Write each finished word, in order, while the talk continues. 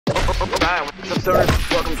Alright, what's up,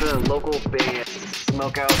 stoners? Welcome to the local band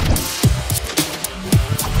Smokeout.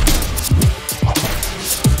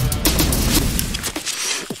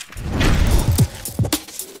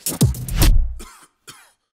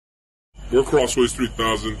 We're Crossways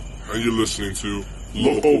 3000, and you're listening to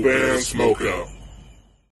Local Band Smokeout.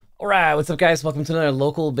 Alright, what's up, guys? Welcome to another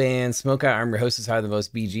local band Smokeout. I'm your host, is Higher the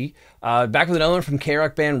Most BG. Back with another one from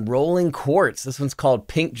K-Rock band Rolling Quartz. This one's called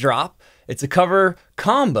Pink Drop. It's a cover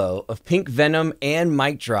combo of Pink Venom and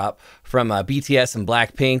Mic Drop from BTS and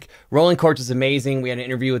BLACKPINK. Rolling Quartz is amazing. We had an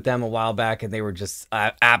interview with them a while back, and they were just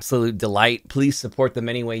absolute delight. Please support them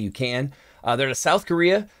any way you can. They're in South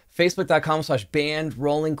Korea. Facebook.com/band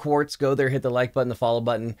Rolling Quartz. Go there, hit the like button, the follow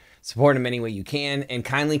button, support them any way you can, and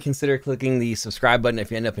kindly consider clicking the subscribe button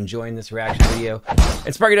if you end up enjoying this reaction video.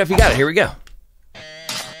 And spark it up if you got it. Here we go.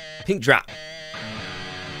 Pink Drop.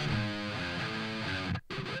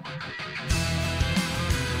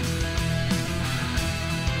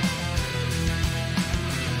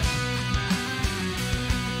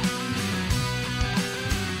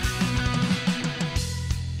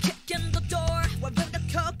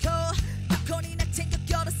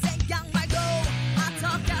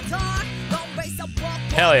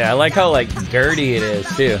 Hell yeah, I like how like dirty it is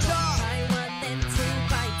too.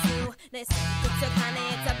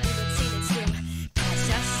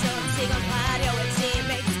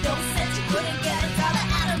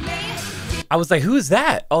 I was like, who's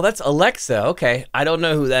that? Oh, that's Alexa. Okay, I don't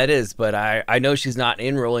know who that is, but I know she's not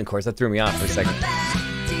in Rolling Quartz. That threw me off for a second.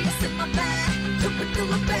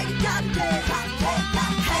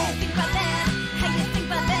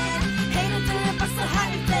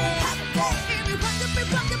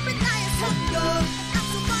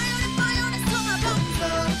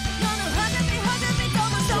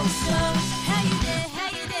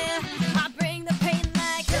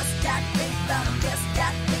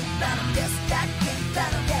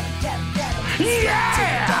 Yeah!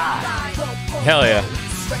 Hell yeah.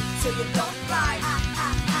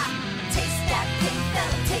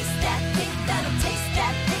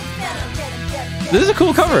 This is a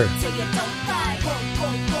cool cover.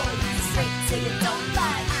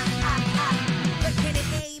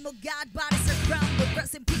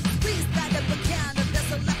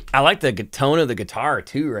 I like the tone of the guitar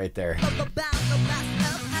too right there.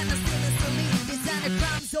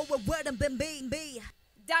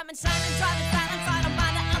 Diamond shining, driving silent, I don't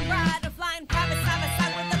mind it, I'm riding, flying private side by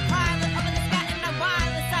side with the pilot, up in the sky and I'm wild,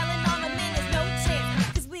 silent on the man, there's no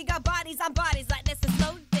chance, cause we got bodies on bodies like this is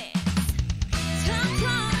slow dance.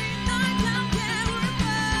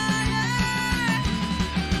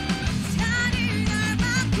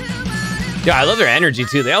 Yeah, I love their energy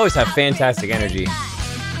too. They always have fantastic energy.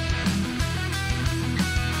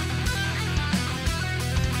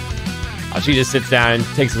 Oh, she just sits down and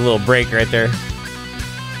takes a little break right there.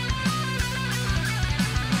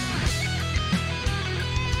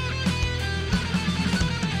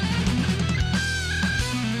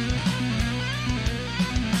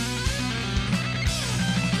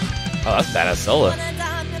 Oh, that's badass solo.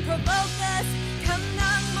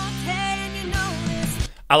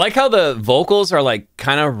 I like how the vocals are like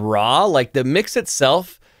kind of raw. Like the mix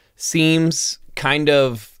itself seems kind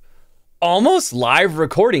of almost live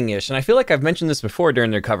recording-ish. And I feel like I've mentioned this before during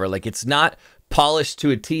their cover. Like it's not polished to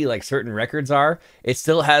a T like certain records are. It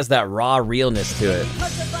still has that raw realness to it.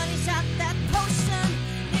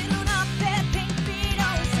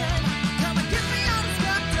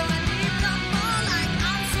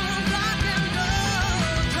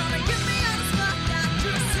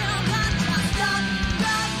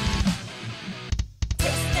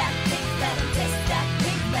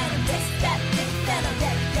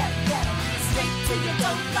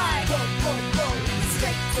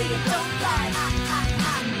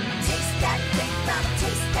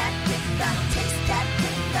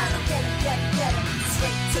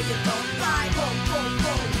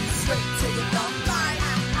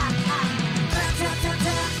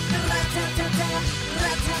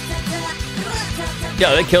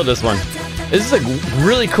 Yo, they killed this one. This is a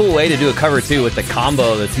really cool way to do a cover too, with the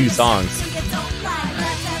combo of the two songs.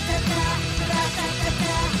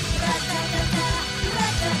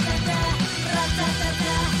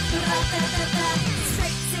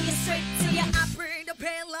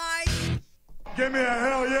 Give me a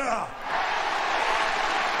hell yeah!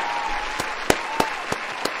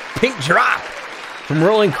 Pink Drop from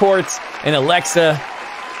Rolling Quartz and Alexa.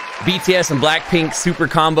 BTS and BLACKPINK super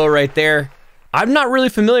combo right there. I'm not really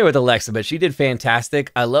familiar with Alexa, but she did fantastic.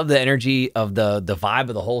 I love the energy of the vibe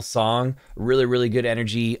of the whole song. Really, really good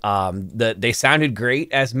energy. They sounded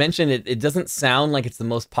great. As mentioned, it doesn't sound like it's the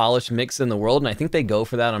most polished mix in the world, and I think they go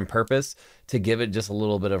for that on purpose to give it just a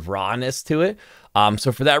little bit of rawness to it.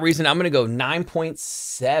 So for that reason, I'm going to go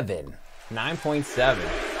 9.7. 9.7.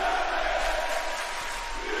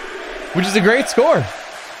 Which is a great score.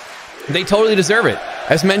 They totally deserve it.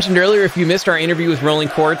 As mentioned earlier, if you missed our interview with Rolling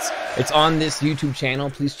Quartz, it's on this YouTube channel.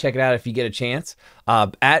 Please check it out if you get a chance.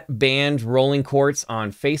 At Band Rolling Quartz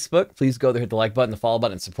on Facebook. Please go there, hit the like button, the follow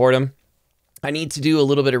button, and support them. I need to do a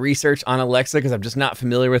little bit of research on Alexa because I'm just not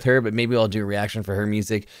familiar with her, but maybe I'll do a reaction for her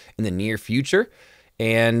music in the near future.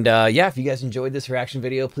 And yeah, if you guys enjoyed this reaction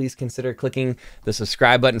video, please consider clicking the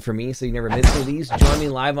subscribe button for me so you never miss any of these. Join me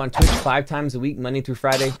live on Twitch 5 times a week, Monday through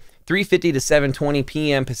Friday, 3:50 to 7:20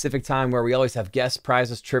 p.m. Pacific time, where we always have guests,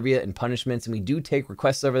 prizes, trivia, and punishments. And we do take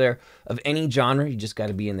requests over there of any genre. You just got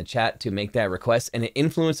to be in the chat to make that request. And it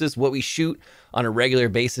influences what we shoot on a regular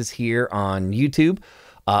basis here on YouTube.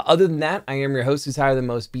 Other than that, I am your host who's higher than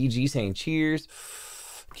most, BG, saying cheers,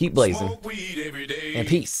 keep blazing, and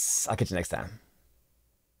peace. I'll catch you next time.